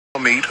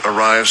Meat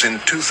arrives in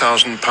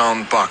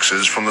 2,000-pound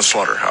boxes from the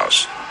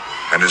slaughterhouse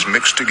and is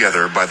mixed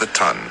together by the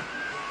ton.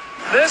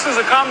 This is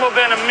a combo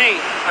bin of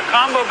meat. A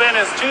combo bin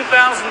is 2,000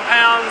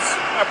 pounds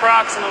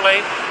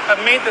approximately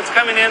of meat that's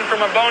coming in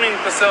from a boning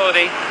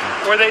facility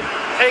where they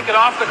take it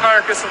off the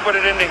carcass and put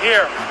it into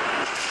here.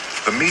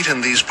 The meat in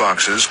these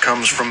boxes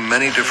comes from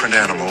many different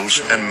animals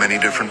and many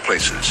different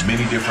places.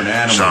 Many different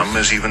animals. Some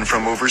is even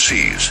from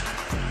overseas.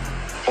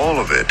 All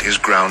of it is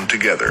ground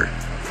together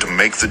to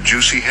make the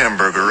juicy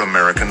hamburger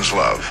Americans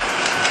love.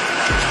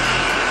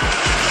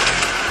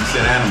 You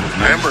said animals,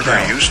 not Hamburger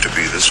cows. used to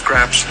be the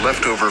scraps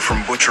left over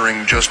from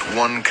butchering just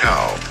one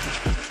cow.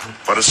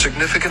 But a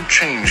significant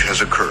change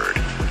has occurred.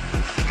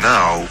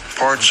 Now,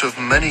 parts of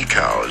many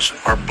cows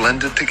are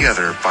blended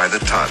together by the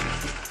ton.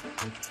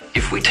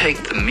 If we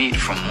take the meat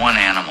from one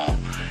animal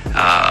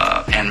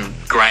and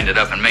grind it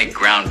up and make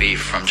ground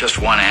beef from just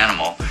one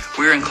animal,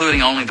 we're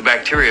including only the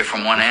bacteria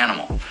from one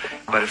animal.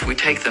 But if we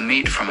take the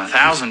meat from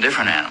 1,000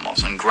 different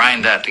animals and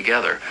grind that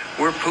together,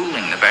 we're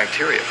pooling the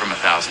bacteria from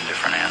 1,000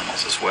 different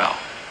animals as well.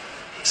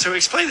 So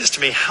explain this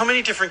to me. How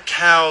many different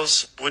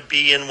cows would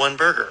be in one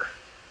burger?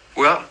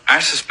 Well, I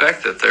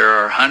suspect that there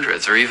are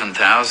hundreds or even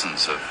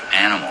thousands of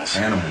animals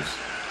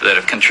that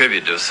have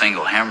contributed to a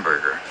single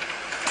hamburger.